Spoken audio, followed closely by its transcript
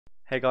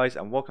Hey guys,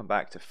 and welcome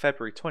back to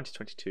February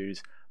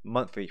 2022's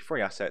monthly free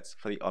assets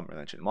for the Unreal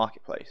Engine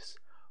marketplace.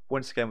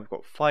 Once again, we've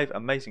got 5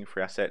 amazing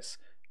free assets.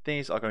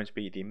 These are going to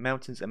be the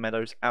Mountains and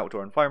Meadows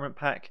Outdoor Environment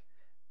Pack,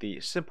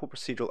 the Simple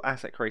Procedural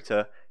Asset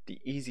Creator,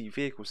 the Easy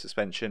Vehicle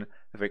Suspension,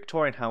 the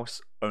Victorian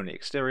House Only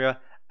Exterior,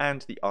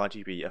 and the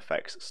RGB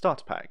Effects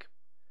Starter Pack.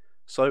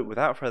 So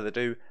without further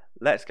ado,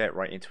 let's get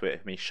right into it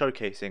of me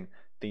showcasing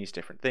these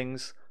different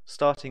things,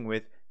 starting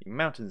with the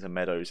Mountains and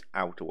Meadows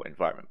Outdoor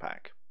Environment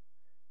Pack.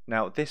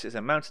 Now, this is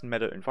a mountain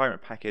meadow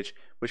environment package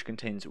which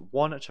contains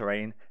 1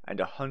 terrain and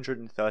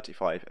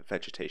 135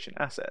 vegetation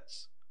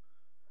assets.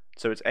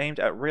 So it's aimed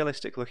at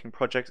realistic looking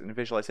projects and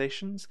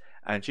visualizations,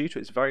 and due to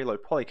its very low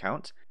poly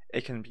count,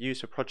 it can be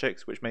used for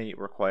projects which may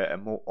require a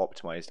more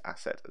optimized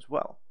asset as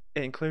well.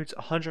 It includes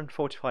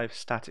 145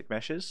 static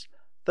meshes,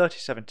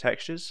 37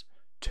 textures,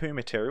 2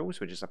 materials,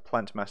 which is a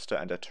plant master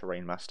and a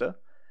terrain master,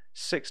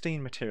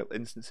 16 material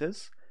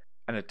instances,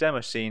 and a demo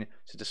scene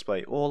to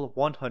display all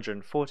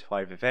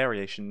 145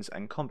 variations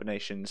and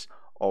combinations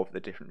of the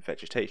different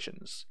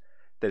vegetations.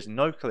 There's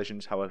no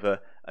collisions, however,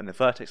 and the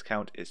vertex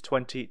count is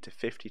 20 to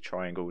 50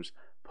 triangles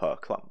per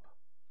clump.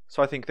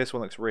 So I think this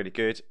one looks really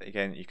good.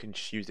 Again, you can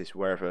just use this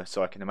wherever,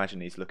 so I can imagine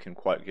these looking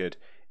quite good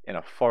in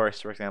a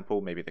forest, for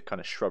example, maybe the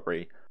kind of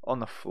shrubbery on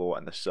the floor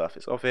and the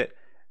surface of it,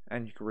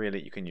 and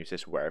you can use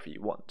this wherever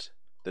you want.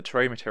 The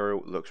terrain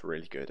material looks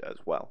really good as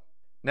well.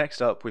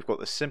 Next up, we've got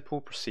the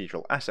Simple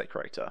Procedural Asset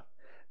Creator.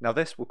 Now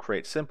this will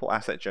create simple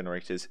asset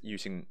generators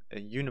using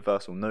a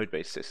universal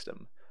node-based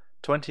system.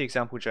 20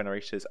 example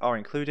generators are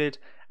included,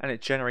 and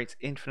it generates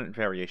infinite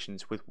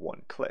variations with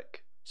one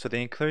click. So the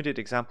included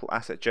example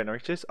asset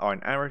generators are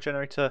an arrow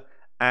generator,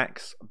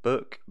 axe,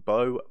 book,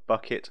 bow,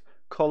 bucket,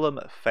 column,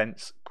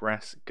 fence,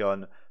 grass,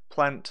 gun,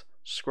 plant,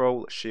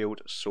 scroll,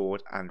 shield,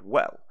 sword, and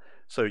well.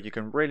 So you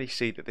can really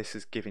see that this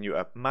is giving you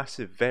a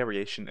massive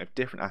variation of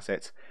different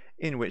assets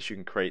in which you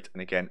can create,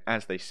 and again,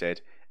 as they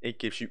said, it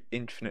gives you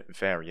infinite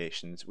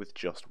variations with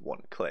just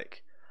one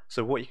click.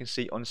 So what you can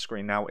see on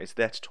screen now is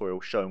their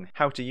tutorial showing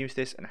how to use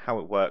this and how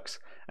it works,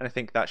 and I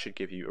think that should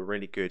give you a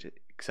really good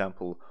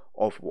example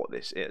of what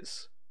this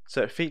is.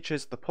 So it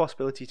features the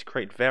possibility to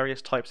create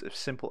various types of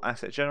simple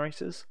asset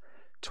generators.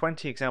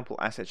 20 example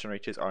asset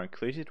generators are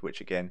included,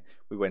 which again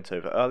we went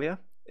over earlier.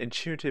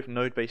 Intuitive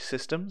node-based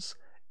systems,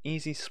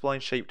 easy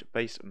spline-shaped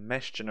based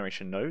mesh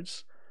generation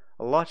nodes,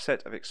 a large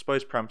set of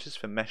exposed parameters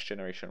for mesh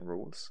generation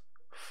rules,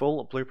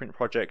 full blueprint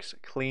projects,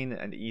 clean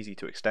and easy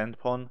to extend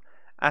upon.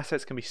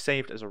 Assets can be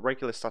saved as a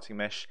regular static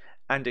mesh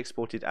and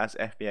exported as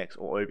FBX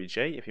or OBJ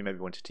if you maybe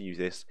wanted to use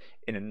this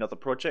in another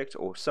project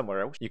or somewhere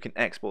else. You can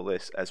export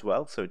this as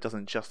well, so it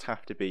doesn't just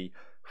have to be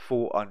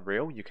for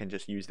Unreal, you can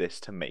just use this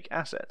to make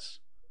assets.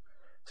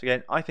 So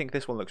again, I think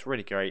this one looks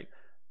really great.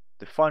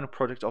 The final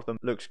product of them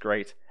looks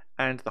great,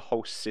 and the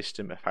whole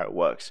system of how it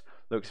works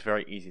looks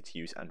very easy to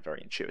use and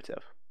very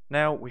intuitive.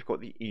 Now we've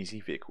got the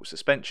Easy Vehicle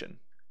Suspension,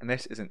 and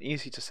this is an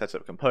easy to set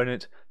up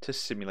component to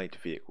simulate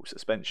vehicle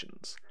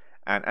suspensions.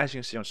 And as you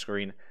can see on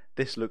screen,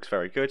 this looks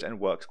very good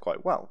and works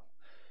quite well.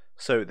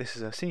 So this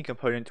is a scene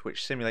component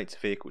which simulates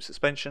vehicle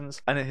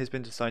suspensions, and it has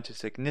been designed to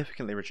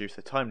significantly reduce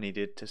the time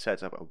needed to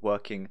set up a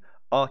working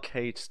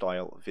arcade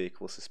style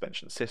vehicle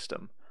suspension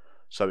system.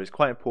 So it's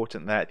quite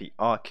important that the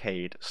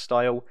arcade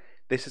style,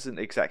 this isn't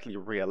exactly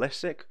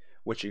realistic,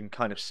 which you can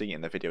kind of see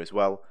in the video as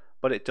well,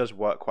 but it does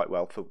work quite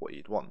well for what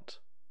you'd want.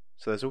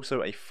 So there's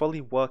also a fully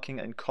working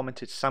and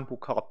commented sample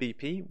car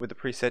BP with the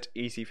preset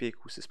Easy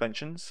Vehicle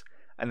Suspensions,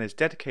 and there's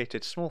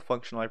dedicated small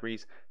function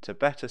libraries to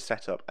better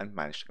set up and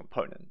manage the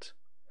component.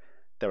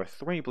 There are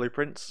 3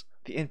 blueprints.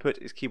 The input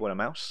is keyboard and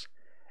mouse.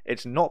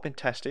 It's not been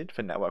tested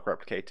for network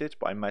replicated,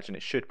 but I imagine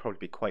it should probably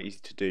be quite easy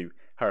to do,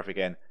 however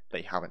again,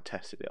 they haven't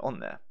tested it on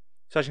there.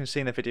 So as you can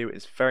see in the video,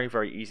 it's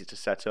very easy to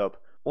set up.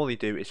 All you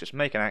do is just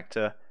make an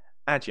actor,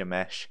 add your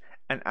mesh,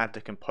 and add the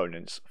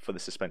components for the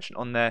suspension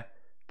on there,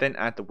 then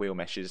add the wheel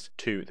meshes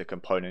to the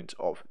component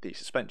of the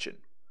suspension.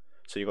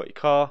 So you've got your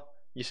car,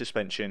 your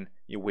suspension,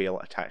 your wheel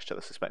attached to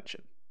the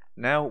suspension.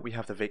 Now we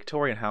have the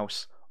Victorian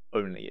House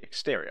Only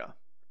Exterior.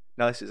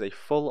 Now this is a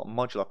full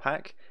modular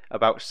pack,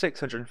 about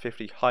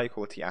 650 high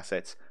quality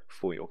assets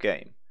for your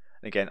game.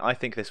 And again, I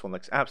think this one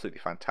looks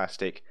absolutely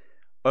fantastic.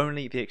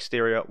 Only the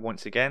exterior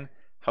once again,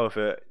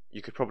 however,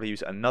 you could probably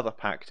use another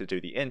pack to do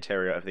the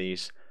interior of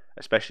these,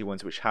 especially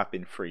ones which have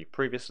been free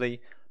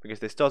previously, because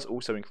this does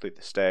also include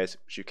the stairs,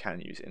 which you can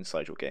use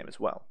inside your game as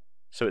well.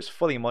 So it's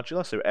fully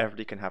modular, so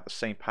everybody can have the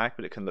same pack,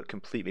 but it can look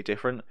completely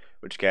different,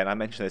 which again, I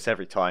mention this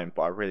every time,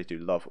 but I really do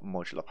love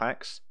modular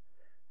packs.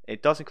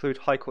 It does include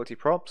high quality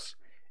props,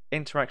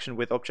 interaction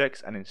with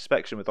objects and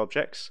inspection with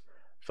objects,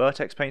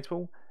 vertex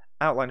paintable,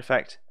 outline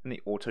effect, and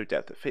the auto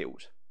depth of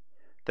field.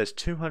 There's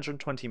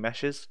 220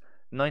 meshes,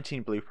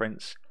 19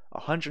 blueprints,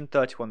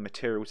 131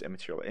 materials and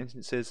material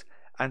instances,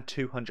 and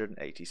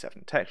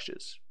 287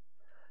 textures.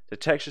 The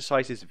texture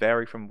sizes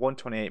vary from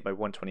 128 by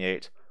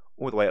 128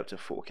 all the way up to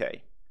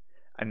 4K.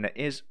 And there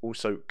is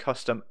also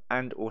custom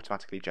and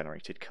automatically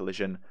generated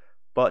collision,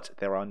 but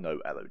there are no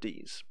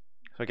LODs.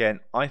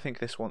 Again, I think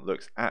this one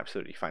looks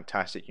absolutely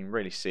fantastic. You can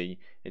really see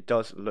it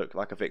does look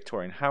like a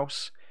Victorian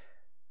house.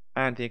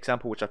 And the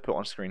example which I put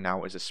on screen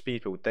now is a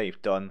speed build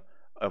they've done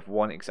of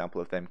one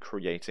example of them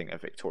creating a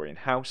Victorian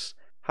house.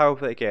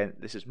 However, again,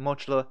 this is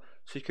modular,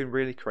 so you can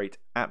really create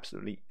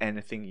absolutely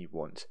anything you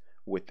want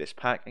with this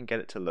pack and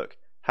get it to look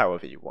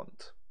however you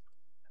want.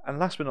 And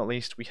last but not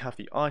least, we have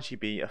the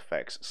RGB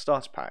Effects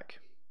Starter Pack.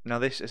 Now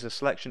this is a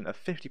selection of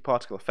 50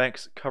 particle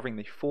effects covering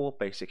the 4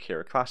 basic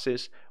hero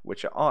classes,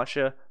 which are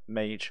Archer,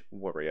 Mage,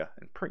 Warrior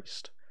and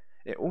Priest.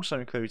 It also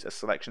includes a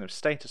selection of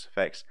status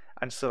effects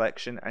and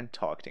selection and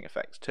targeting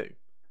effects too.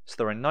 So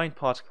there are 9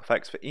 particle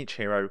effects for each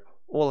hero,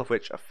 all of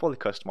which are fully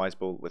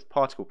customizable with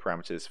particle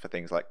parameters for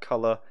things like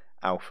colour,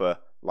 alpha,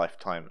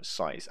 lifetime,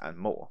 size and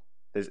more.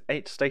 There's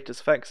 8 status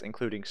effects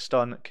including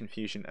stun,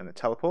 confusion and the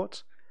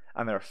teleport,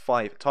 and there are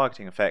 5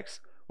 targeting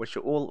effects which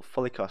are all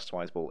fully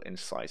customizable in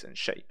size and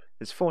shape.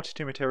 There's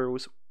 42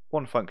 materials,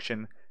 1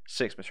 function,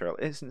 6 material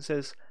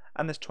instances,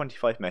 and there's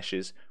 25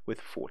 meshes with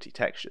 40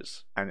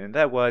 textures. And in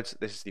their words,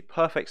 this is the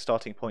perfect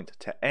starting point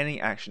to any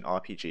action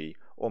RPG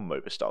or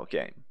MOBA style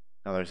game.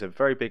 Now there's a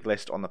very big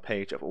list on the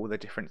page of all the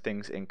different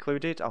things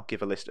included. I'll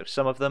give a list of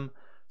some of them.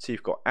 So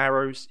you've got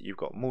arrows, you've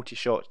got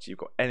multi-shots, you've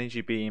got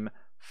energy beam,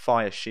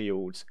 fire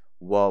shields,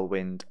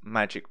 whirlwind,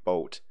 magic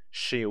bolt,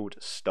 shield,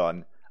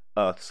 stun,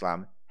 earth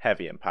slam,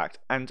 heavy impact,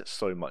 and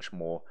so much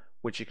more,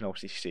 which you can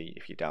obviously see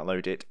if you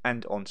download it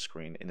and on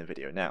screen in the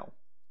video now.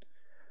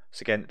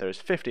 So again, there's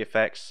 50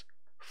 effects,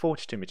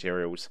 42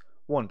 materials,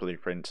 1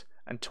 blueprint,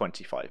 and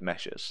 25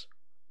 meshes.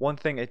 One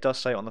thing it does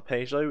say on the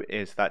page though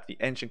is that the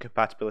engine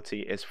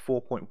compatibility is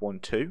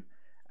 4.12,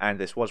 and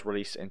this was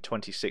released in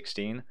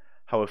 2016.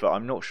 However,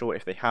 I'm not sure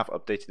if they have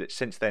updated it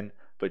since then,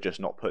 but just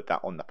not put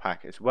that on the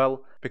pack as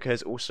well,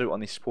 because also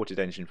on the supported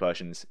engine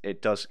versions,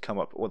 it does come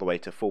up all the way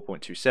to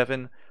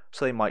 4.27,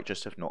 so they might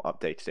just have not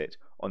updated it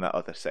on that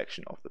other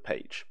section of the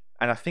page.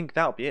 And I think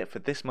that'll be it for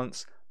this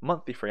month's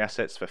monthly free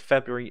assets for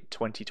February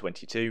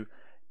 2022.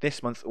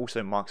 This month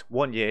also marks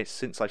 1 year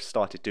since I've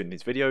started doing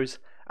these videos,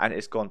 and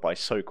it's gone by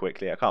so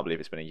quickly. I can't believe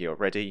it's been a year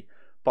already,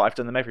 but I've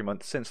done them every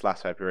month since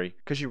last February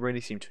because you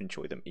really seem to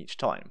enjoy them each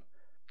time.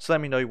 So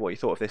let me know what you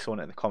thought of this one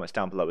in the comments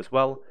down below as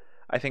well.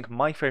 I think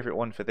my favourite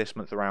one for this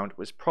month around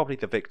was probably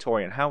the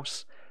Victorian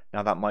House.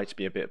 Now that might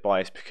be a bit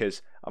biased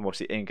because I'm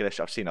obviously English,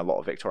 I've seen a lot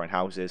of Victorian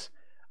houses.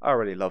 I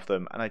really love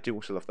them, and I do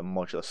also love the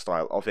modular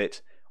style of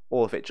it.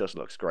 All of it just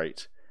looks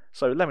great.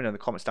 So let me know in the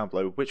comments down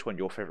below which one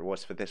your favourite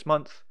was for this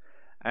month.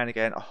 And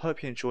again, I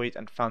hope you enjoyed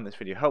and found this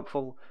video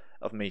helpful,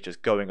 of me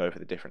just going over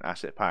the different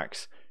asset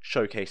packs,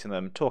 showcasing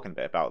them, talking a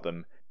bit about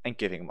them, and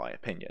giving my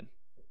opinion.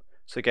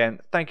 So again,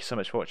 thank you so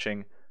much for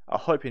watching. I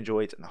hope you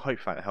enjoyed and I hope you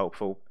found it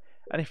helpful.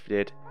 And if you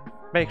did,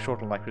 make sure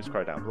to like and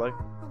subscribe down below.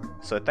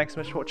 So thanks so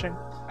much for watching,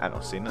 and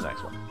I'll see you in the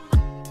next one.